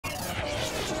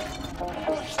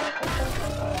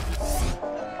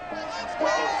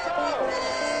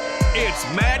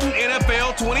It's Madden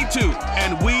NFL 22,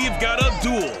 and we've got a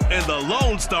duel in the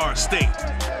Lone Star State.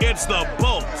 It's the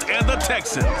Bolts and the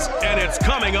Texans, and it's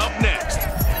coming up next.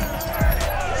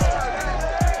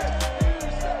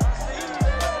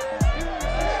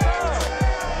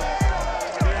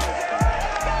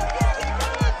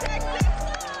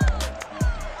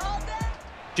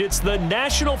 It's the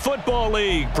National Football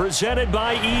League presented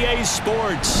by EA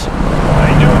Sports.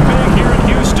 They do it big here in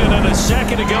Houston, and a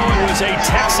second ago it was a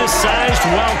Texas-sized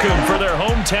welcome for their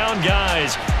hometown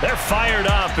guys. They're fired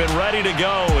up and ready to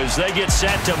go as they get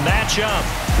set to match up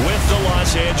with the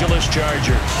Los Angeles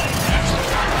Chargers.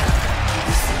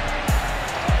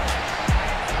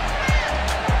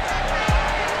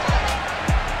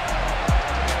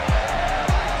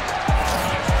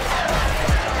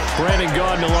 Brandon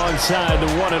Gaudin alongside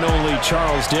the one and only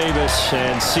Charles Davis.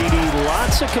 And CD,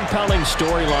 lots of compelling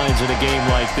storylines in a game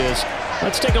like this.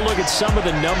 Let's take a look at some of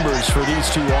the numbers for these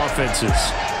two offenses.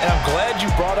 And I'm glad you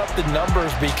brought up the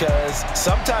numbers because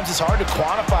sometimes it's hard to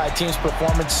quantify a team's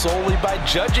performance solely by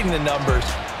judging the numbers.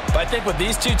 But I think with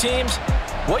these two teams,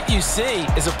 what you see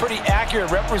is a pretty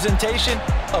accurate representation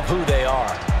of who they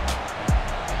are.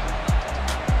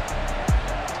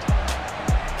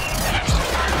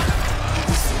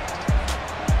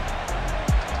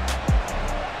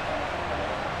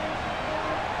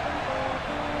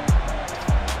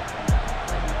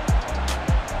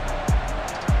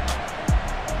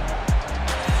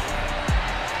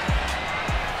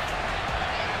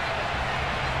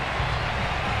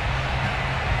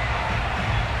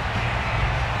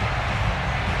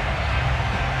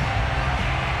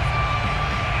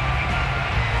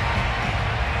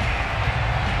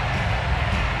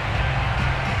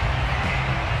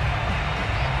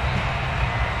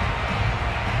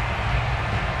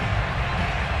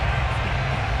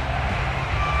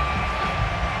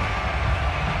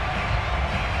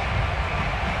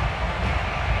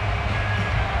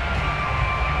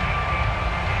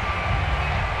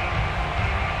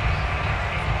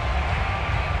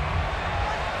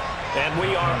 And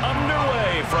we are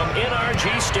underway from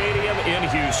NRG Stadium in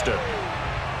Houston.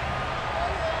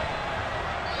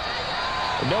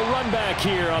 No run back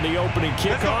here on the opening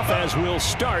kickoff as we'll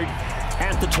start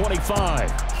at the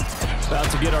 25. About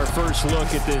to get our first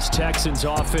look at this Texans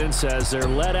offense as they're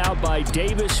led out by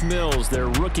Davis Mills, their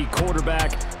rookie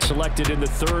quarterback, selected in the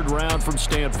third round from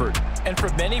Stanford. And for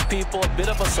many people, a bit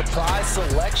of a surprise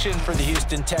selection for the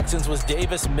Houston Texans was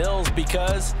Davis Mills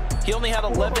because he only had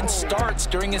 11 starts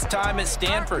during his time at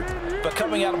Stanford. But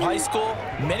coming out of high school,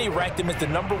 many ranked him as the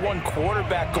 '1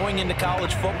 quarterback going into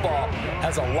college football.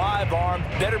 Has a live arm,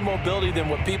 better mobility than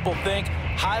what people think,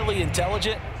 highly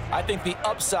intelligent. I think the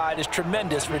upside is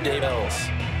tremendous for Davis Mills.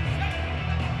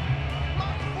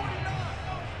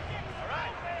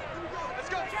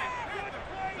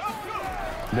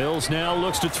 Mills now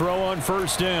looks to throw on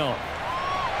first down.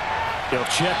 He'll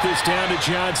check this down to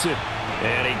Johnson.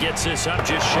 And he gets this up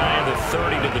just shy of the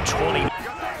 30 to the 20.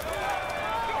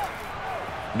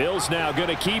 Mills now going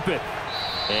to keep it.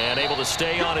 And able to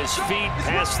stay on his feet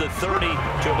past the 30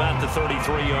 to about the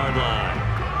 33-yard line.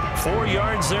 4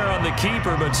 yards there on the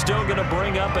keeper, but still going to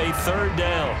bring up a third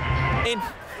down. And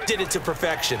did it to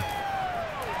perfection.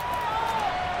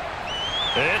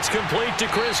 It's complete to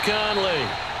Chris Conley.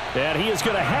 And he is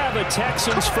going to have a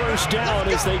Texans first down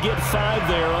as they get 5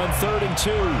 there on 3rd and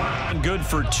 2. And good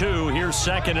for 2. Here's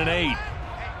 2nd and 8.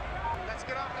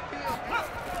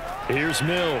 Here's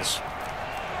Mills.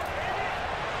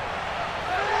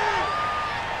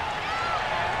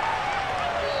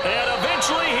 And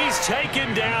eventually he's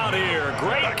taken down here.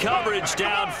 Great coverage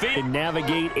downfield. And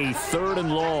navigate a 3rd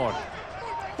and long.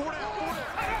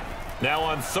 Now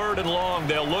on 3rd and long,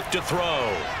 they'll look to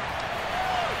throw.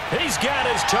 He's got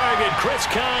his target, Chris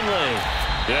Conley.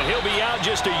 And he'll be out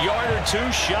just a yard or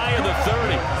 2 shy of the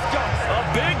 30. A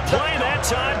big play that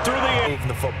time through the air. Moving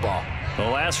the football.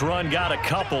 The last run got a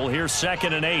couple. Here's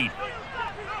 2nd and 8.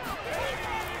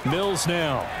 Mills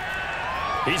now.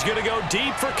 He's going to go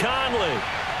deep for Conley.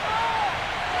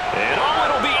 And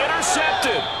it'll be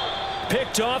intercepted.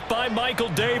 Picked off by Michael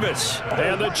Davis.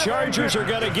 And the Chargers are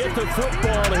going to get the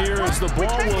football here as the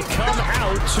ball will come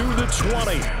out to the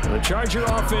 20. The Charger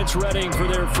offense readying for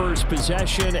their first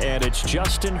possession, and it's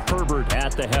Justin Herbert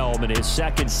at the helm in his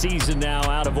 2nd season now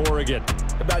out of Oregon.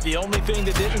 About the only thing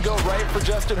that didn't go right for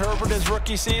Justin Herbert his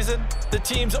rookie season, the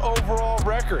team's overall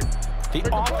record. The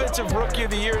Offensive Rookie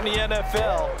of the Year in the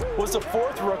NFL was the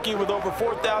 4th rookie with over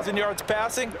 4,000 yards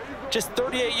passing, just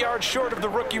 38 yards short of the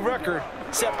rookie record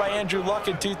set by Andrew Luck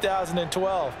in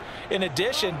 2012. In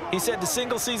addition, he set the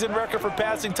single-season record for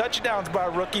passing touchdowns by a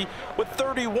rookie with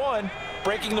 31,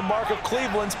 breaking the mark of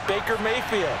Cleveland's Baker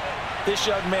Mayfield. This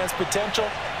young man's potential,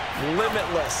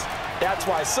 limitless. That's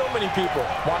why so many people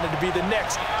wanted to be the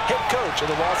next head coach of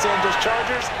the Los Angeles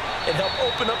Chargers and help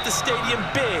open up the stadium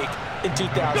big in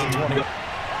 2020.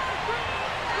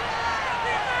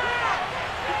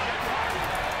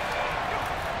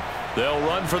 They'll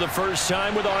run for the first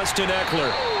time with Austin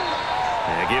Eckler.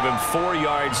 And give him 4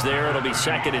 yards there. It'll be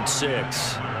 2nd and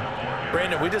 6.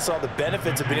 Brandon, we just saw the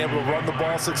benefits of being able to run the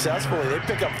ball successfully. They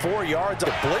pick up 4 yards.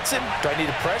 To blitz him? Do I need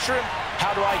to pressure him?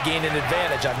 How do I gain an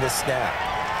advantage on this snap?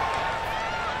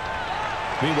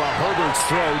 Meanwhile, Herbert's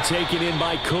throw taken in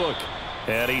by Cook.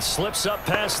 And he slips up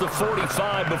past the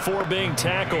 45 before being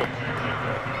tackled.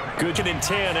 Good and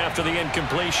 10 after the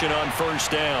incompletion on first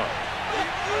down.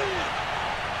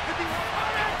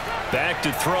 Back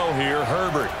to throw here,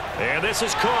 Herbert. And this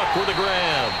is Cook with a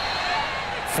grab.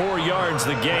 4 yards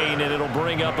the gain, and it'll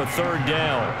bring up a 3rd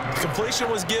down. Completion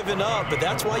was given up, but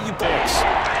that's why you picks.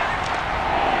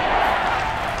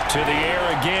 To the air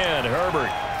again,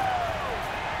 Herbert.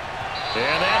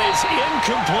 And that is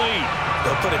incomplete.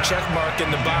 They'll put a check mark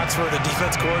in the box where the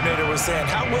defense coordinator was saying,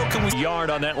 how well can we... Yard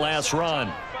on that last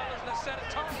run.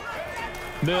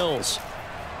 Mills.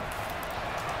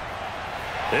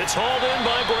 It's hauled in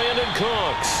by Brandon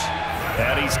Cooks.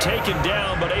 And he's taken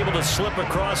down, but able to slip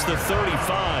across the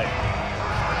 35.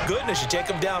 Goodness, you take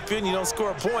him downfield and you don't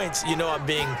score points. You know I'm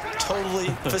being totally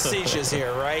facetious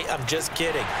here, right? I'm just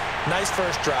kidding. Nice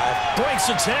first drive. Breaks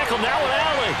the tackle, now an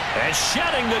alley. And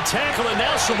shedding the tackle, and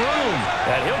now some room.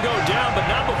 And he'll go down, but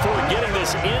not before getting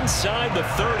this inside the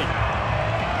 30.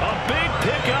 A big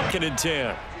pickup. 2nd and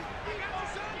 10.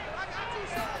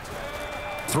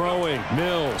 Throwing,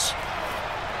 Mills.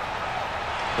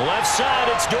 Left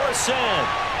side, it's Dorsett.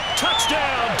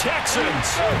 Touchdown,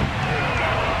 Texans.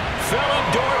 Philip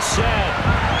Dorsett,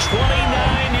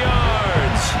 29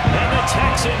 yards. And the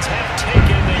Texans have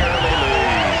taken the early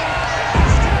lead.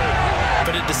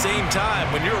 But at the same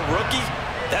time, when you're a rookie,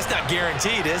 that's not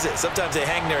guaranteed, is it? Sometimes they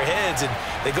hang their heads and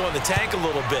they go in the tank a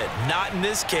little bit. Not in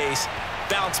this case.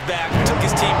 Bounced back, took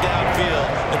his team downfield,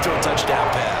 and threw a touchdown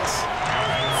pass.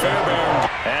 Fairbairn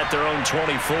at their own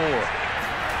 24.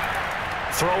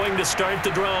 Throwing to start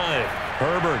the drive.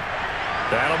 Herbert.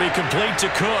 That'll be complete to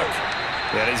Cook.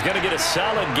 And he's going to get a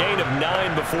solid gain of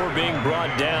 9 before being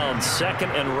brought down. 2nd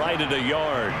and right at a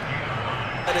yard.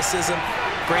 Athleticism,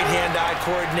 great hand-eye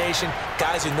coordination.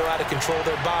 Guys who know how to control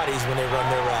their bodies when they run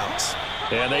their routes.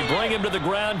 And they bring him to the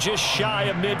ground just shy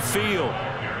of midfield.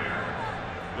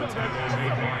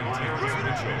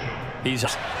 He's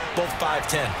both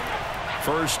 5'10".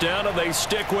 First down, and they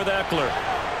stick with Eckler.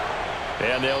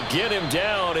 And they'll get him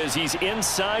down as he's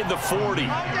inside the 40.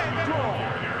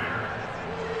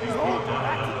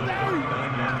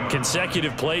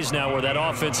 Consecutive plays now where that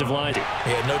offensive line.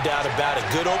 Yeah, no doubt about it.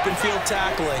 Good open field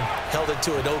tackling. Held it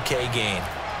to an okay gain.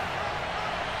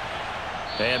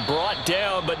 And brought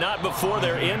down, but not before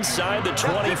they're inside the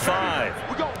 25.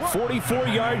 44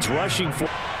 yards rushing for.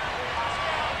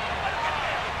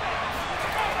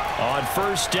 On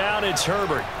first down, it's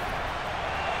Herbert.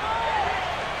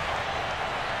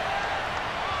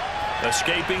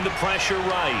 Escaping the pressure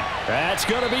right. That's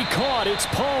going to be caught. It's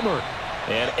Palmer.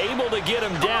 And able to get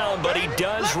him down, but he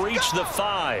does reach the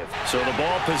 5. So the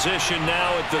ball position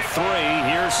now at the 3.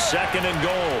 Here's 2nd and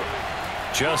goal.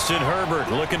 Justin Herbert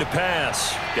looking to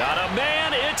pass. Got a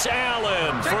man. It's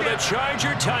Allen for the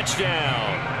Charger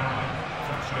touchdown.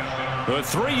 A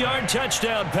 3-yard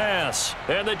touchdown pass.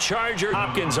 And the Charger.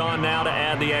 Hopkins on now to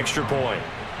add the extra point.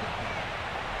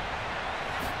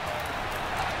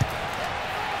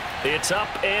 It's up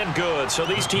and good. So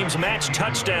these teams match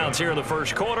touchdowns here in the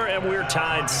first quarter, and we're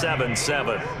tied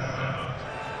 7-7.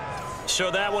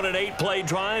 So that one, an 8-play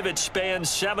drive. It spans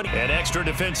 7. An extra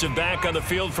defensive back on the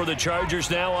field for the Chargers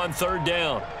now on 3rd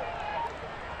down.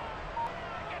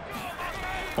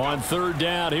 On 3rd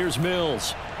down, here's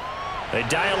Mills. They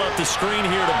dial up the screen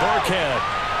here to Burkhead.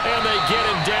 And they get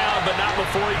him down, but not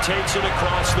before he takes it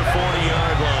across the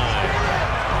 40-yard line.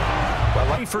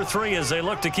 3 for 3 as they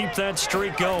look to keep that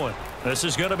streak going. This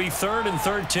is going to be 3rd and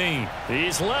 13.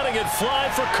 He's letting it fly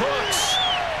for Cooks.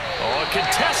 Oh, a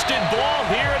contested ball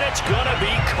here, and it's going to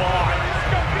be caught.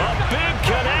 A big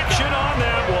connection on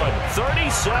that one.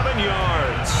 37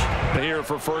 yards. Here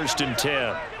for 1st and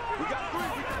 10.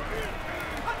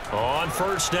 On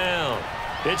first down,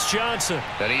 it's Johnson.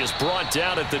 And he is brought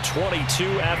down at the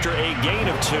 22 after a gain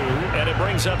of 2, and it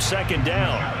brings up 2nd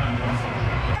down.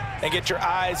 And get your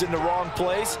eyes in the wrong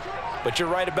place. But you're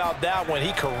right about that one.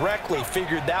 He correctly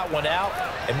figured that one out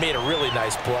and made a really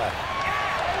nice play.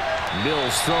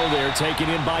 Mills throw there, taken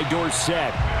in by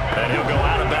Dorsett. And he'll go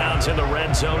out of bounds in the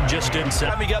red zone just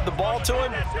inside. Time he got the ball to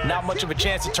him, not much of a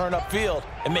chance to turn upfield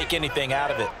and make anything out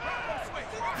of it.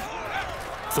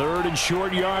 3rd and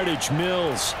short yardage,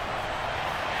 Mills.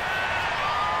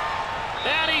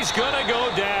 And he's going to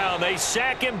go down. They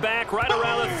sack him back right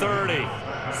around the 30.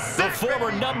 The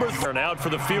former number 3 out for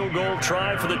the field goal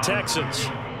try for the Texans.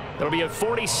 It'll be a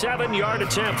 47-yard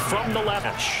attempt from the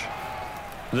left.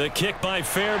 The kick by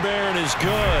Fairbairn is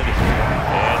good.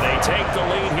 And they take the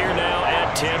lead here now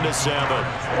at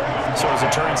 10-7. So as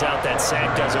it turns out, that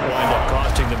sack doesn't wind up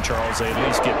costing them, Charles. They at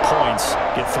least get points,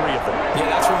 get 3 of them. Yeah,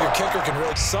 that's where your kicker can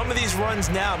really... Some of these runs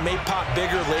now may pop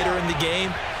bigger later in the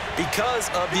game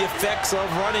because of the effects of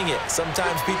running it.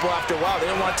 Sometimes people, after a while, they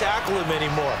don't want to tackle him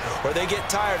anymore. Or they get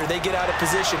tired, or they get out of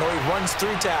position, or he runs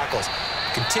through tackles.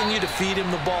 Continue to feed him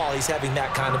the ball. He's having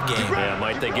that kind of game. Yeah,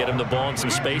 might they get him the ball in some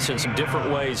space in some different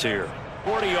ways here.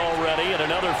 40 already, and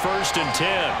another 1st and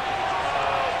 10.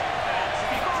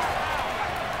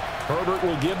 Herbert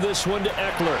will give this one to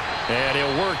Eckler. And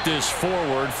he'll work this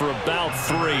forward for about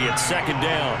 3. It's 2nd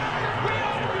down.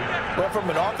 Well, from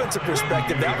an offensive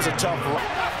perspective, that was a tough run.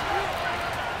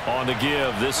 On to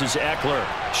give, this is Eckler.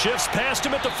 Shifts past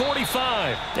him at the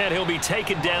 45. And he'll be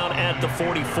taken down at the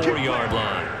 44-yard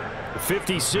line.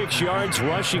 56 yards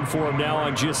rushing for him now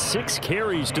on just 6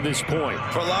 carries to this point.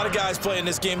 For a lot of guys playing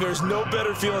this game, there's no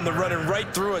better feeling than running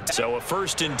right through it. So a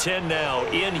 1st and 10 now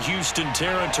in Houston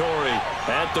territory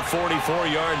at the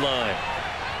 44-yard line.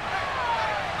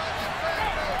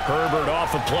 Herbert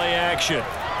off of play action.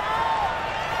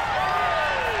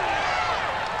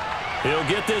 He'll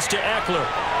get this to Eckler.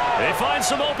 They find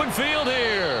some open field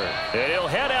here. And he'll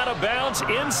head out of bounds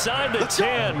inside the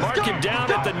 10. Mark him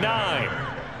down at the 9.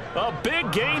 A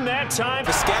big gain that time.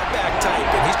 The scat back type,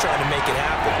 and he's trying to make it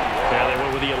happen. Yeah, they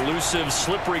went with the elusive,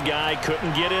 slippery guy.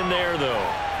 Couldn't get in there, though.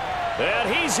 And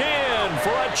he's in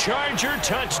for a Charger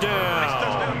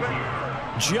touchdown.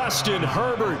 Justin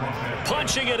Herbert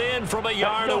punching it in from a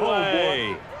yard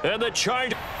away. And the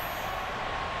Charger.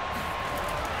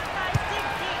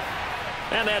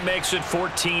 And that makes it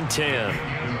 14-10.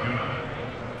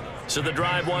 So the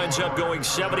drive winds up going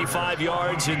 75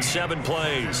 yards in 7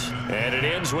 plays. And it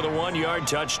ends with a 1-yard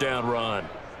touchdown run.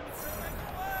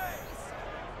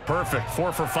 Perfect.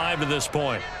 4 for 5 to this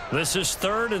point. This is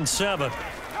 3rd and 7.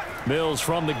 Mills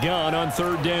from the gun on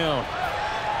 3rd down.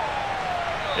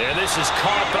 And this is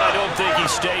caught, but I don't think he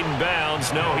stayed in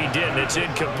bounds. No, he didn't. It's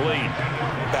incomplete.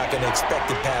 Back in an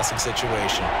expected passing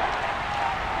situation.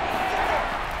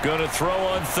 Going to throw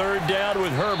on 3rd down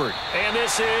with Herbert. And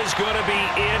this is going to be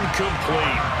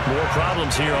incomplete. More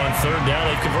problems here on 3rd down.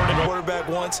 They've converted a quarterback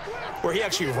once where he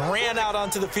actually ran out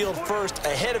onto the field first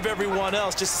ahead of everyone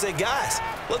else just to say, guys,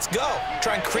 let's go.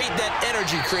 Try and create that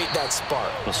energy, create that spark.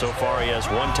 Well, so far he has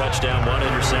 1 touchdown, 1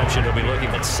 interception. He'll be looking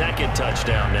at 2nd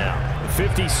touchdown now.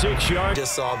 56 yards.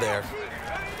 Just saw there.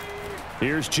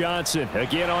 Here's Johnson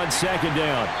again on 2nd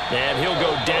down. And he'll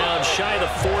go down shy of the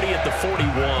 40 at the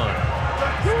 41.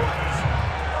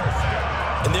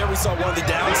 And there we saw one of the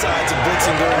downsides of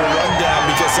blitzing during a rundown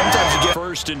because sometimes you get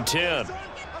 1st and 10.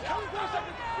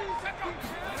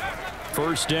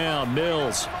 1st down,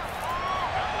 Mills.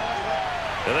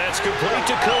 And that's complete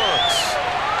to Cooks.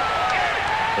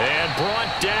 And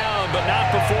brought down, but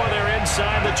not before they're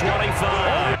inside the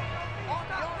 25.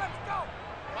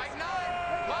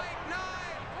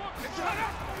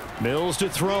 Mills to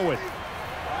throw it.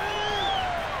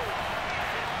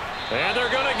 And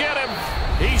they're going to get him.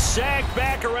 He's sacked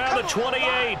back around the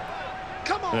 28.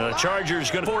 The Chargers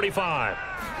going to 45.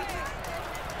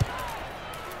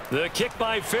 The kick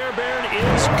by Fairbairn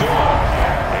is good.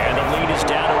 And the lead is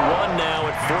down to 1 now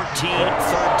at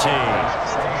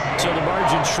 14-13. So the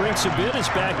margin shrinks a bit as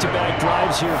back-to-back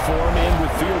drives here for him and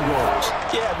with field goals.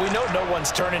 Yeah, we know no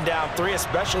one's turning down 3,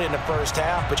 especially in the first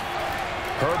half. But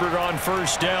Herbert on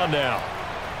 1st down now.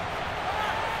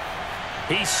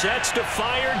 He sets to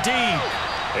fire deep.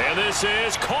 And this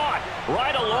is caught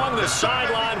right along the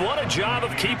sideline. What a job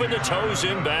of keeping the toes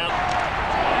in bounds.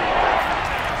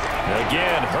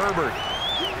 Again, Herbert.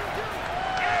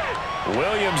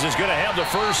 Williams is going to have the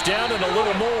 1st down and a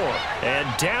little more. And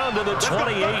down to the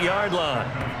 28-yard line.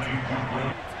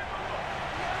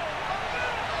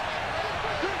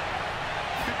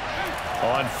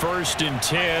 On 1st and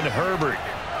 10, Herbert.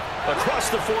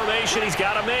 Across the formation, he's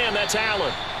got a man. That's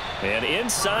Allen. And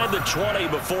inside the 20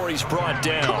 before he's brought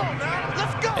down. Come on, man.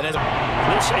 Let's go. And this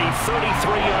a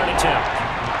 33-yard attempt.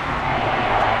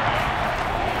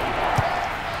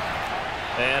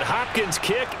 And Hopkins'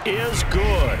 kick is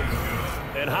good.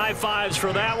 And high fives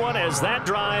for that one as that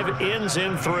drive ends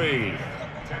in 3.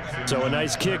 So a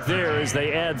nice kick there as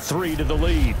they add 3 to the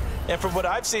lead. And from what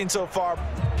I've seen so far,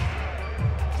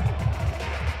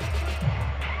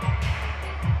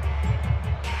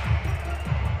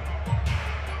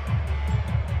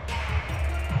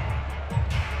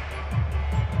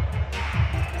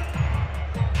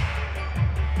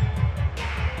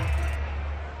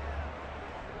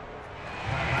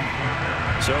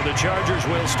 so the Chargers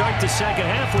will start the second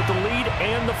half with the lead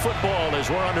and the football as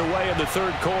we're underway in the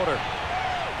third quarter.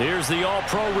 Here's the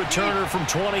All-Pro returner from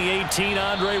 2018,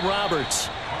 Andre Roberts.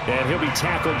 And he'll be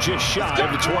tackled just shy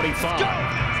of the 25.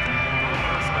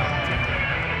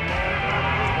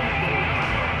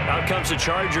 Out comes the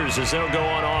Chargers as they'll go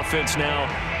on offense now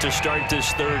to start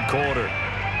this third quarter.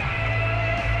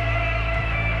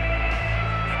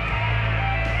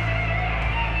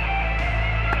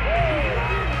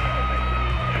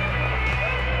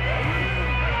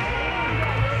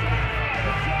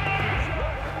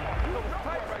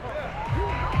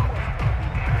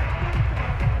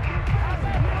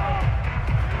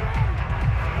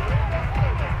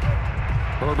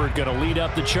 Herbert going to lead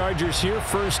up the Chargers here,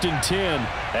 1st and 10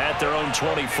 at their own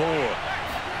 24.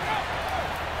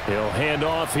 He'll hand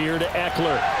off here to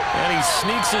Eckler, and he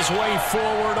sneaks his way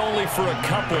forward only for a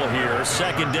couple here,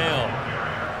 2nd down.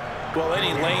 well,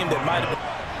 any lane that might have been.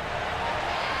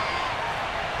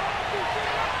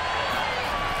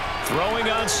 Throwing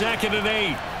on 2nd and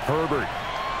 8. Herbert.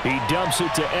 He dumps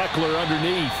it to Eckler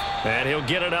underneath, and he'll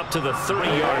get it up to the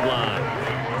 30-yard line.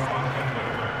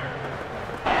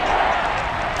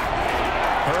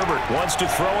 Herbert wants to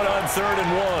throw it on 3rd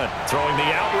and 1. Throwing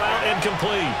the out route and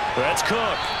complete. That's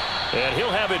Cook. And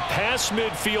he'll have it past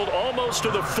midfield almost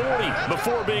to the 40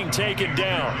 before being taken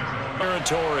down.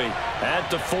 Territory at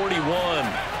the 41.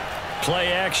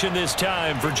 Play action this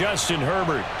time for Justin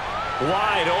Herbert.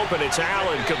 Wide open, it's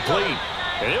Allen, complete.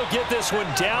 And he'll get this one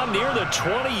down near the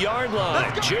 20-yard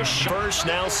line. Just first,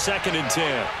 now 2nd and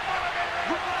 10.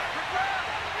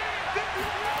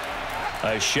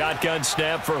 A shotgun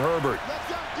snap for Herbert.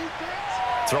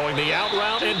 Throwing the out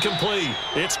route and complete.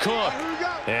 It's Cook.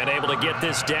 And able to get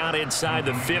this down inside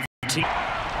the 15.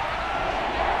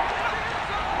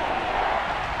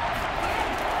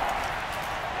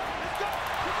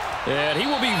 And he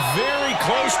will be very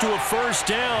close to a first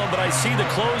down, but I see the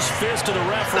closed fist of the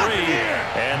referee.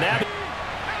 And that...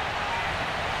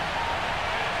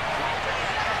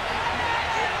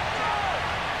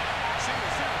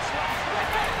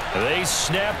 They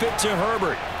snap it to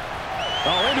Herbert.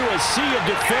 Oh, into a sea of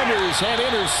defenders and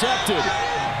intercepted.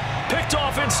 Picked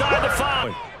off inside the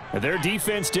 5. Their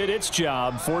defense did its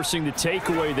job, forcing the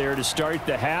takeaway there to start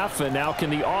the half, and now can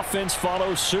the offense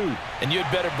follow suit? And you'd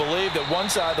better believe that one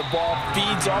side of the ball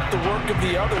feeds off the work of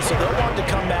the other, so they'll want to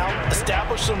come out,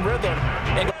 establish some rhythm.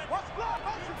 And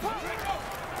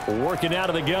working out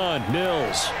of the gun,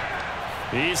 Mills.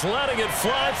 He's letting it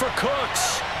fly for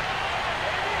Cooks.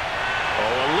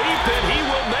 Oh, a leap, and he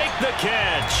will make the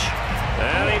catch.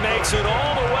 And he makes it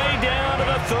all the way down to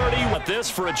the 30. With this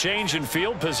for a change in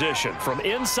field position. From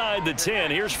inside the 10,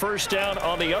 here's first down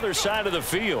on the other side of the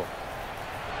field.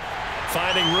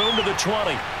 Finding room to the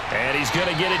 20. And he's going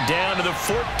to get it down to the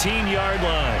 14-yard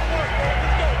line.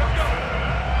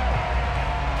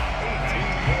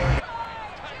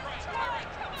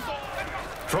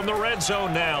 From the red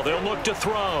zone now, they'll look to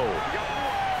throw.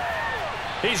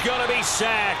 He's going to be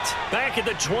sacked back at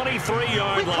the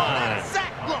 23-yard line.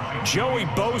 Joey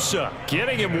Bosa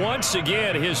getting him once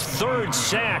again his 3rd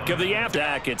sack of the after.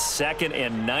 It's 2nd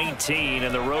and 19,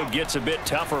 and the road gets a bit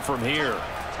tougher from here.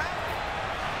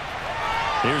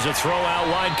 Here's a throw out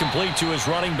wide, complete to his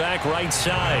running back right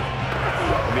side.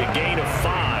 It'll be a gain of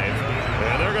 5.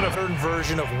 And they're going to third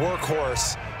version of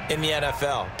workhorse in the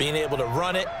NFL, being able to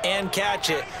run it and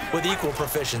catch it with equal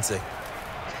proficiency.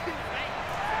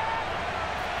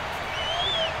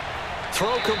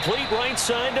 Throw complete right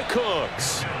side to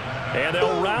Cooks. And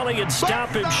they'll rally and stop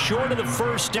him short of the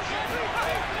first down.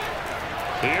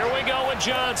 Here we go with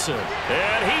Johnson.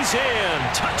 And he's in.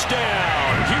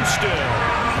 Touchdown, Houston.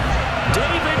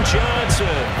 David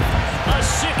Johnson. A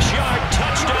 6-yard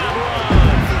touchdown run.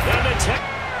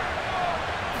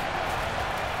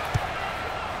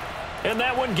 And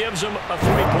that one gives him a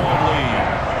 3-point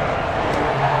lead.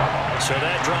 So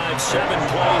that drives 7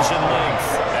 plays in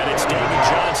length. And it's David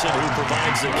Johnson who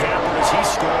provides the capper as he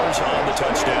scores on the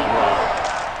touchdown run.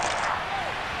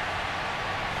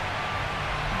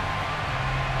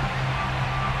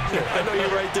 I know you're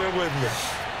right there with me.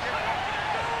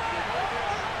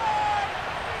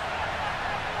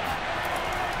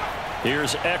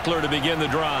 Here's Eckler to begin the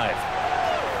drive.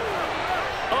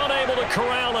 Unable to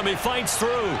corral him. He fights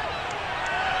through.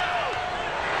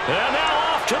 And now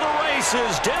off to the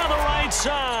races down the right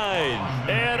side.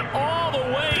 And all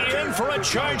the way in for a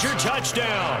Charger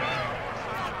touchdown.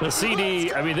 The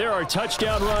CD, I mean, there are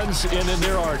touchdown runs, and then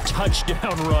there are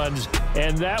touchdown runs.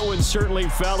 And that one certainly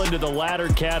fell into the latter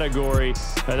category.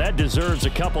 That deserves a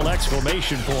couple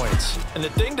exclamation points. And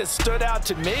the thing that stood out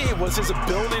to me was his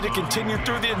ability to continue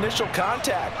through the initial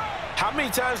contact. How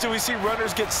many times do we see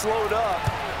runners get slowed up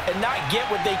and not get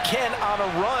what they can on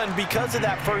a run because of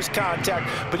that first contact?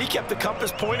 But he kept the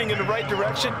compass pointing in the right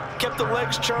direction, kept the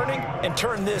legs churning, and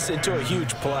turned this into a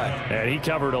huge play. And he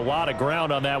covered a lot of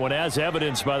ground on that one, as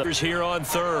evidenced by the here on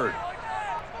third.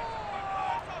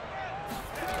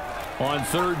 On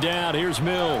third down, here's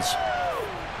Mills.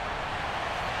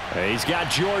 He's got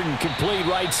Jordan complete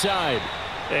right side.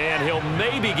 And he'll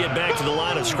maybe get back to the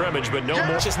line of scrimmage, but no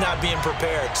more. Just not being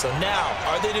prepared. So now,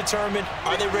 are they determined?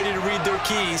 Are they ready to read their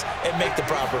keys and make the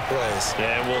proper plays?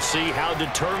 And we'll see how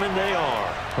determined they are.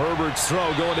 Herbert's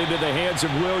throw going into the hands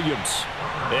of Williams.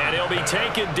 And he'll be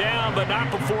taken down, but not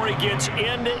before he gets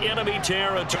into enemy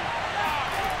territory.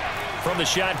 From the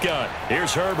shotgun,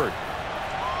 here's Herbert.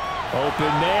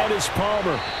 Open man is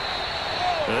Palmer.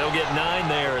 And they'll get 9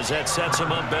 there as that sets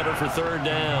him up better for third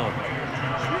down.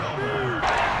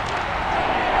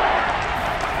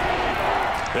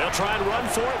 They'll try and run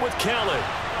for it with Kelly.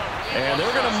 And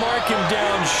they're going to mark him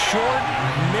down short,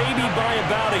 maybe by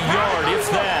about a yard, if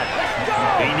that.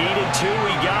 He needed 2,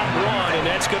 he got 1, and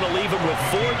that's going to leave him with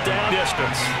 4th down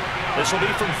distance. This will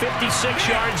be from 56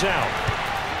 yards out.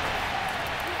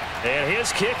 And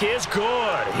his kick is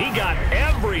good. He got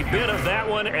every bit of that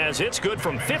one as it's good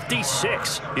from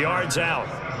 56 yards out.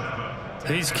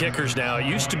 These kickers now, it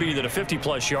used to be that a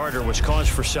 50-plus yarder was cause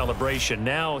for celebration,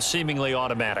 now seemingly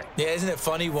automatic. Yeah, isn't it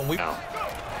funny when we...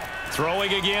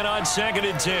 Throwing again on 2nd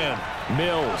and 10.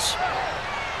 Mills.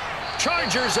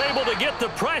 Chargers able to get the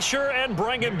pressure and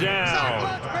bring him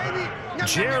down.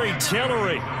 Jerry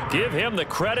Tillery, give him the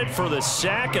credit for the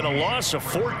sack and a loss of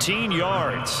 14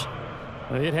 yards.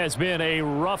 It has been a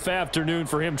rough afternoon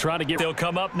for him trying to get... They'll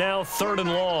come up now 3rd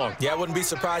and long. Yeah, I wouldn't be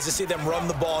surprised to see them run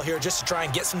the ball here just to try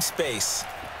and get some space.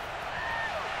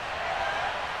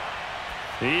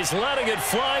 He's letting it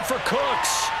fly for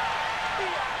Cooks.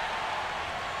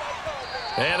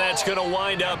 And that's going to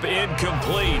wind up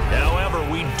incomplete. However,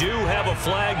 we do have a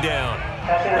flag down.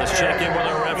 Let's check in with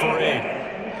our referee.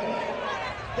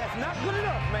 That's not good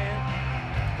enough, man.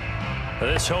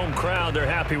 This home crowd, they're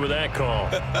happy with that call.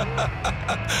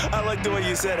 I like the way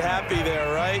you said happy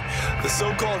there, right? The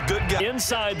so-called good guy.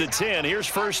 Inside the 10, here's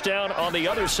first down on the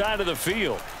other side of the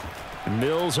field.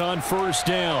 Mills on first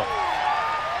down.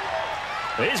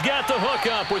 He's got the hook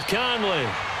up with Conley.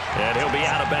 And he'll be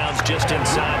out of bounds just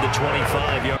inside the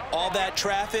 25-yard. All that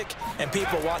traffic and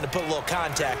people wanting to put a little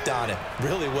contact on it.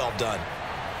 Really well done.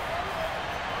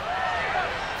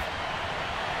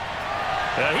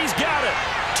 He's got it.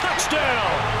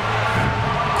 Touchdown.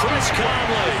 Chris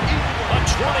Conley. A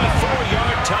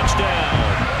 24-yard touchdown.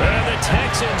 And the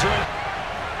Texans are...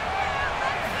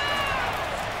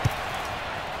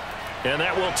 And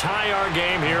that will tie our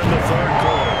game here in the 3rd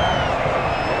quarter.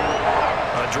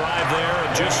 A drive there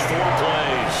of just 4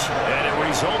 plays. And it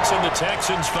results in the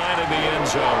Texans finding the end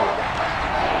zone.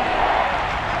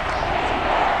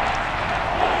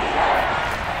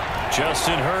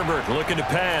 Justin Herbert looking to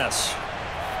pass.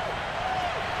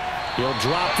 He'll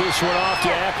drop this one off to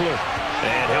Eckler.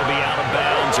 And he'll be out of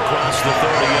bounds across the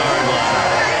 30-yard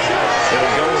line.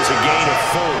 It'll go as a gain of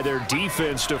 4. Their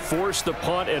defense to force the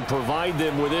punt and provide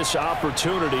them with this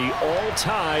opportunity, all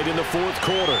tied in the 4th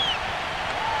quarter.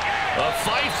 A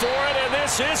fight for it, and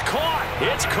this is caught.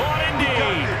 It's caught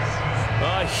indeed.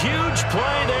 A huge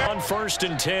play there on 1st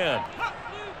and 10.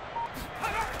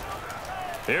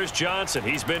 There's Johnson.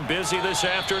 He's been busy this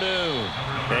afternoon.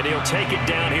 And he'll take it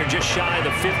down here just shy of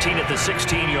the 15 at the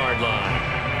 16-yard line.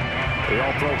 The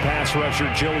all-pro pass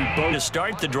rusher, Joey Boat. To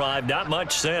start the drive, not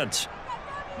much sense.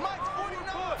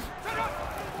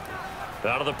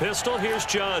 Out of the pistol, here's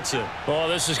Johnson. Oh,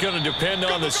 this is going to depend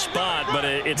on the spot, but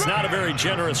it's not a very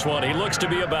generous one. He looks to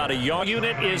be about a yard.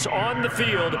 Unit is on the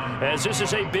field as this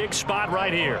is a big spot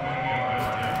right here.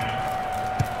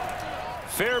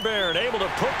 Fairbairn able to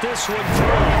put this one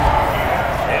through.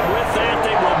 And with that,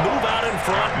 they will move out in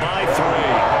front by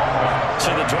 3. So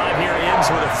the drive here ends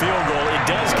with a field goal. It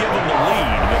does give them the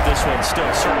lead, but this one's still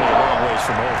certainly a long ways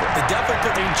from over. They definitely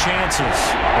put chances.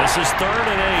 This is 3rd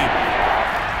and 8.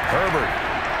 Herbert.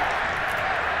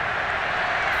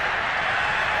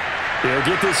 He'll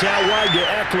get this out wide to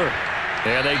Eckler.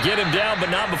 And they get him down,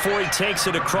 but not before he takes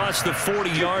it across the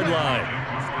 40-yard line.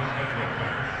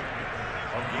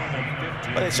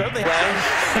 Well, they certainly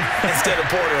instead of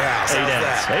porterhouse. 8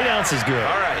 ounce. 8 ounce is good.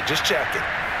 All right, just checking.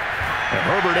 And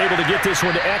Herbert able to get this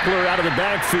one to Eckler out of the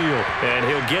backfield. And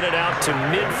he'll get it out to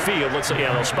midfield. Let's see,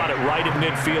 yeah, they'll spot it right at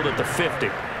midfield at the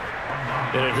 50.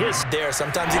 And it hits there.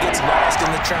 Sometimes he gets lost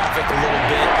in the traffic a little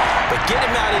bit. But get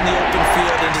him out in the open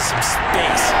field into some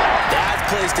space. That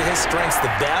plays to his strengths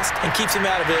the best and keeps him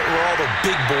out of it where all the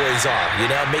big boys are. You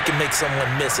know, make someone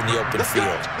miss in the open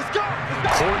field.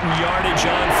 Important yardage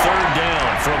on third down.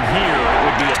 From here, it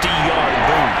would be a 50-yard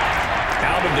boot.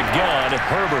 Out of the gun,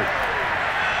 Herbert.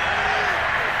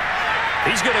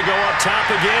 He's going to go up top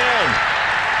again.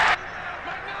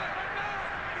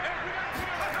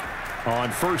 On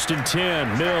 1st and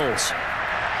 10, Mills.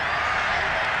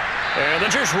 And the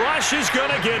just rush is going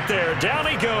to get there. Down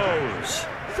he goes.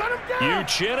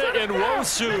 Uchenna and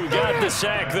Wosu got the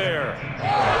sack there.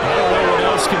 I don't know what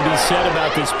else can be said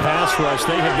about this pass rush.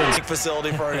 They have been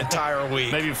facility for an entire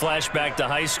week. Maybe flashback to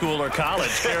high school or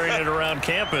college, carrying it around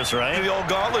campus, right? The old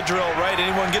gauntlet drill, right?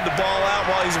 Anyone get the ball out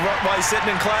while he's sitting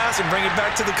in class and bring it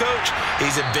back to the coach?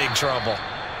 He's in big trouble.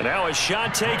 Now a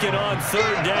shot taken on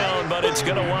third down, but it's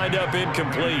going to wind up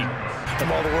incomplete.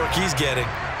 From all the work he's getting.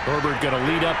 Herbert going to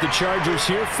lead up the Chargers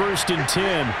here, 1st and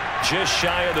 10, just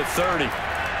shy of the 30.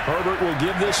 Herbert will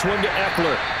give this one to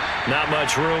Eckler. Not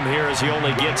much room here as he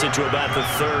only gets it to about the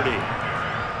 30.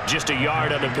 Just a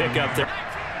yard on the pickup there.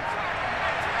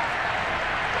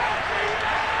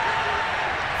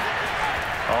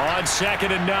 On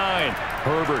 2nd and 9,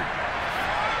 Herbert.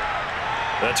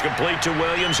 That's complete to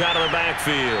Williams out of the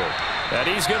backfield. And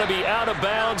he's going to be out of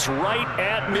bounds right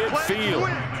at midfield.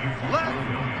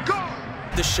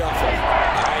 The shuffle.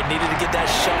 All right, needed to get that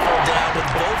shuffle down with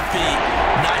both feet,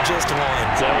 not just one.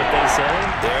 Is that what they say?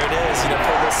 There it is. You know,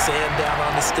 put a little sand down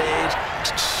on the stage.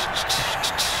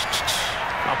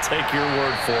 I'll take your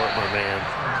word for it, my man.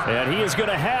 And he is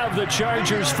going to have the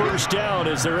Chargers first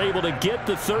down as they're able to get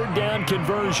the third down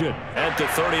conversion at the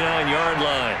 39-yard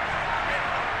line.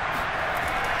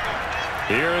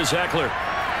 Here is Eckler.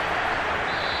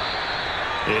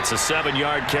 It's a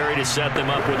 7-yard carry to set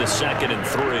them up with a 2nd and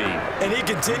 3. And he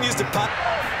continues to pop.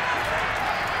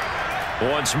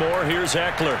 Once more, here's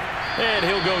Eckler. And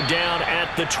he'll go down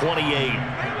at the 28.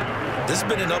 This has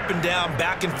been an up and down,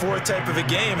 back and forth type of a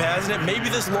game, hasn't it? Maybe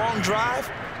this long drive.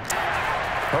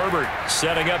 Herbert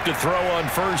setting up to throw on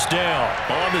first down.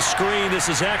 On the screen, this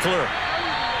is Eckler.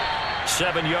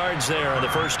 7 yards there on the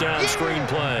first down screen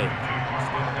play.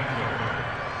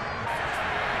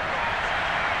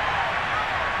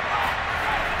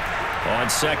 On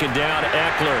 2nd down,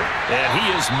 Eckler. And he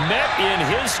is met in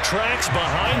his tracks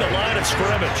behind the line of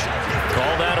scrimmage.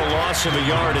 Call that a loss of a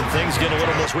yard, and things get a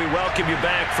little more. We welcome you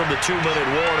back from the 2-minute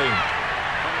warning.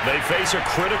 They face a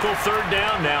critical third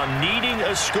down now, needing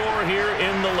a score here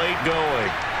in the late going.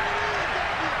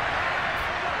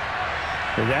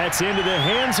 That's into the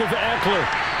hands of Eckler.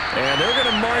 And they're going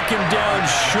to mark him down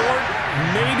short,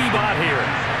 maybe bot here.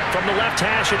 From the left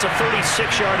hash, it's a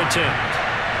 36-yard attempt.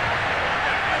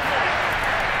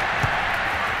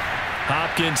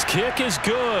 Hopkins' kick is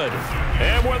good.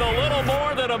 And with a little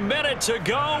more than a minute to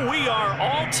go, we are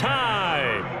all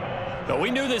tied. Now,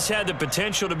 we knew this had the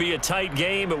potential to be a tight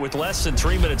game, but with less than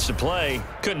 3 minutes to play,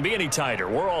 couldn't be any tighter.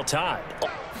 We're all tied.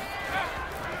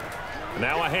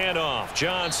 Now a handoff,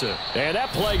 Johnson. And that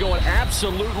play going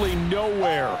absolutely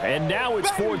nowhere. And now it's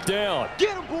 4th down.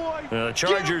 Get him, boy. The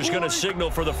Chargers going to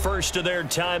signal for the first of their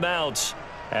timeouts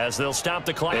as they'll stop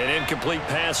the clock. An incomplete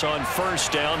pass on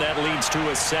first down. That leads to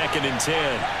a 2nd and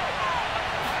 10.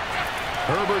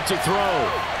 Herbert to throw.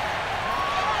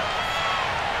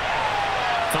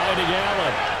 Finding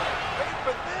Allen.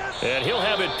 And he'll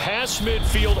have it past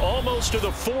midfield almost to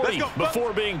the 40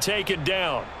 before being taken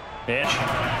down. And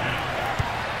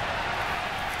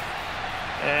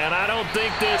I don't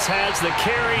think this has the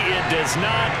carry. It does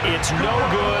not. It's no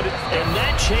good. And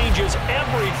that changes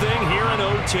everything here in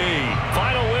OT.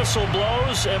 Final whistle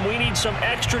blows, and we need some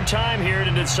extra time here to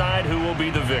decide who will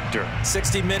be the victor.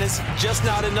 60 minutes, just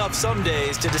not enough some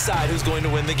days to decide who's going to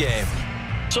win the game.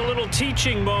 It's a little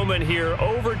teaching moment here.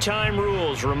 Overtime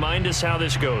rules. Remind us how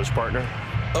this goes, partner.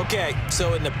 Okay,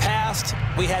 so in the past,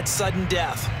 we had sudden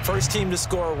death. First team to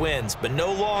score wins, but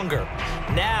no longer.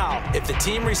 Now, if the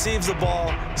team receives the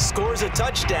ball, scores a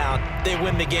touchdown, they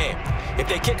win the game. If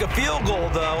they kick a field goal,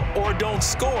 though, or don't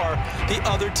score, the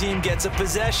other team gets a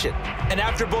possession. And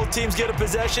after both teams get a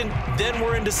possession, then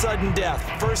we're into sudden death.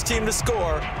 First team to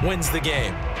score wins the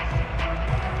game.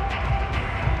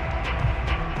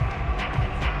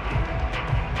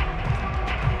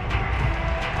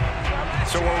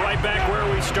 So we're right back where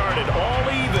we started, all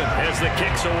even as the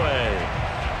kick's away.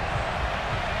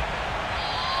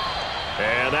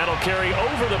 And that'll carry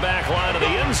over the back line of the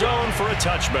end zone for a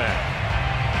touchback.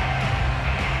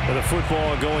 And the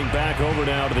football going back over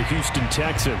now to the Houston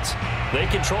Texans. They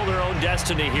control their own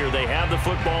destiny here. They have the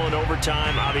football in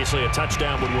overtime. Obviously, a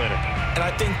touchdown would win it. And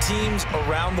I think teams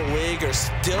around the league are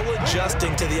still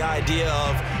adjusting to the idea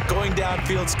of going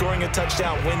downfield, scoring a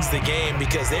touchdown wins the game,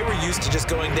 because they were used to just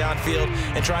going downfield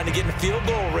and trying to get in field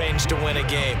goal range to win a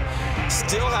game.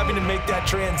 Still having to make that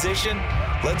transition.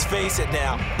 Let's face it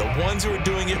now, the ones who are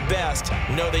doing it best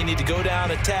know they need to go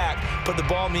down, attack, put the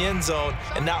ball in the end zone,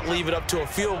 and not leave it up to a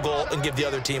field goal and give the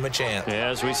other team a chance. Yeah,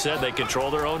 as we said, they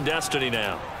control their own destiny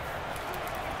now.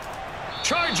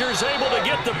 Chargers able to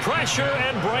get the pressure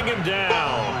and bring him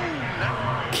down.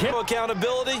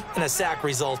 Accountability, and a sack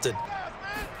resulted.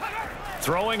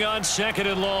 Throwing on 2nd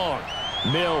and long.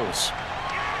 Mills.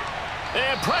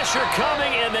 And pressure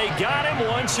coming, and they got him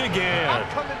once again.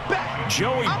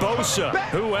 Joey Bosa.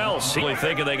 Who else? Really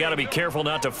thinking they got to be careful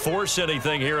not to force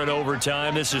anything here in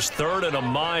overtime. This is 3rd and a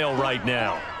mile right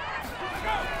now.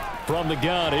 From the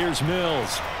gun, here's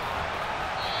Mills.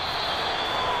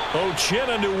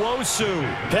 Uchenna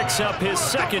Nwosu picks up his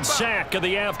 2nd sack of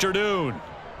the afternoon.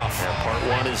 And part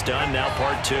 1 is done, now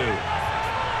part 2.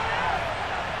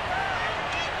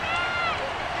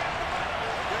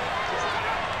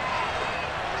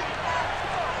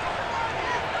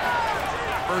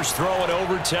 First throw in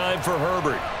overtime for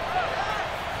Herbert.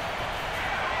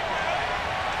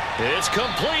 It's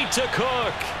complete to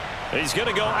Cook. He's going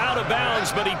to go out of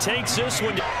bounds, but he takes this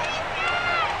one.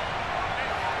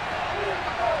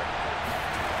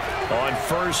 On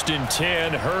 1st and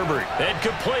 10, Herbert. And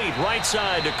complete right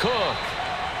side to Cook.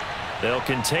 They'll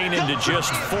contain him to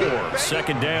just 4.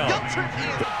 2nd down.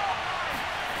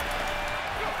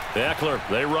 Eckler,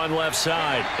 they run left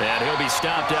side, and he'll be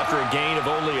stopped after a gain of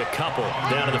only a couple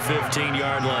down to the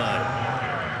 15-yard line.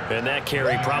 And that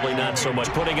carry probably not so much,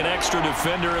 putting an extra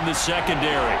defender in the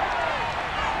secondary.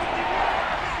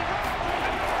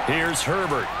 Here's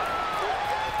Herbert.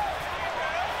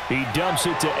 He dumps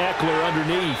it to Eckler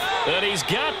underneath. And he's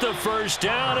got the first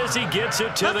down as he gets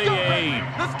it to the 8.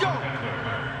 Let's go.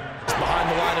 Behind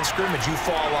the line of scrimmage, you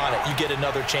fall on it. You get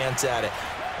another chance at it.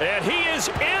 And he is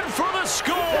in for the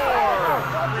score.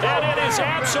 And it is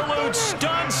absolute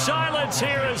stunned silence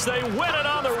here as they win it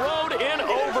on the road in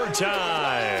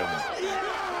overtime.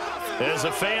 As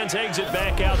the fans exit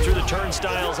back out through the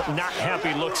turnstiles, not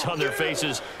happy looks on their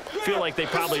faces. Feel like they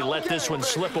probably let this one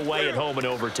slip away at home in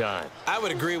overtime. I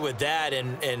would agree with that,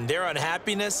 and their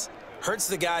unhappiness hurts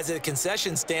the guys at the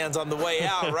concession stands on the way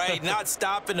out, right? Not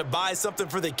stopping to buy something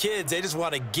for the kids. They just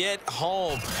want to get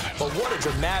home. But what a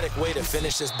dramatic way to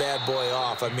finish this bad boy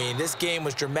off. I mean, this game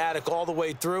was dramatic all the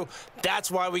way through.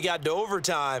 That's why we got to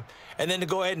overtime. And then to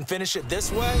go ahead and finish it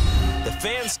this way, the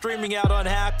fans streaming out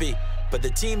unhappy. But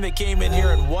the team that came in here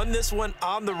and won this one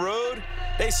on the road,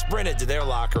 they sprinted to their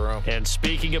locker room. And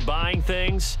speaking of buying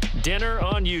things, dinner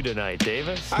on you tonight,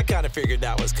 Davis. I kind of figured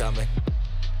that was coming.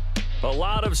 A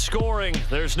lot of scoring.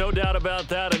 There's no doubt about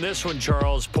that in this one,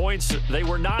 Charles. Points, they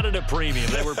were not at a premium.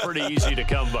 They were pretty easy to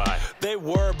come by. They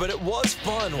were, but it was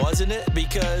fun, wasn't it?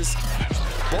 Because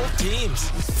both teams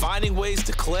finding ways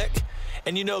to click.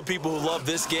 And you know people who love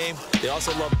this game, they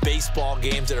also love baseball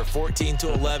games that are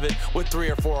 14-11 with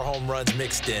 3 or 4 home runs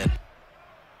mixed in.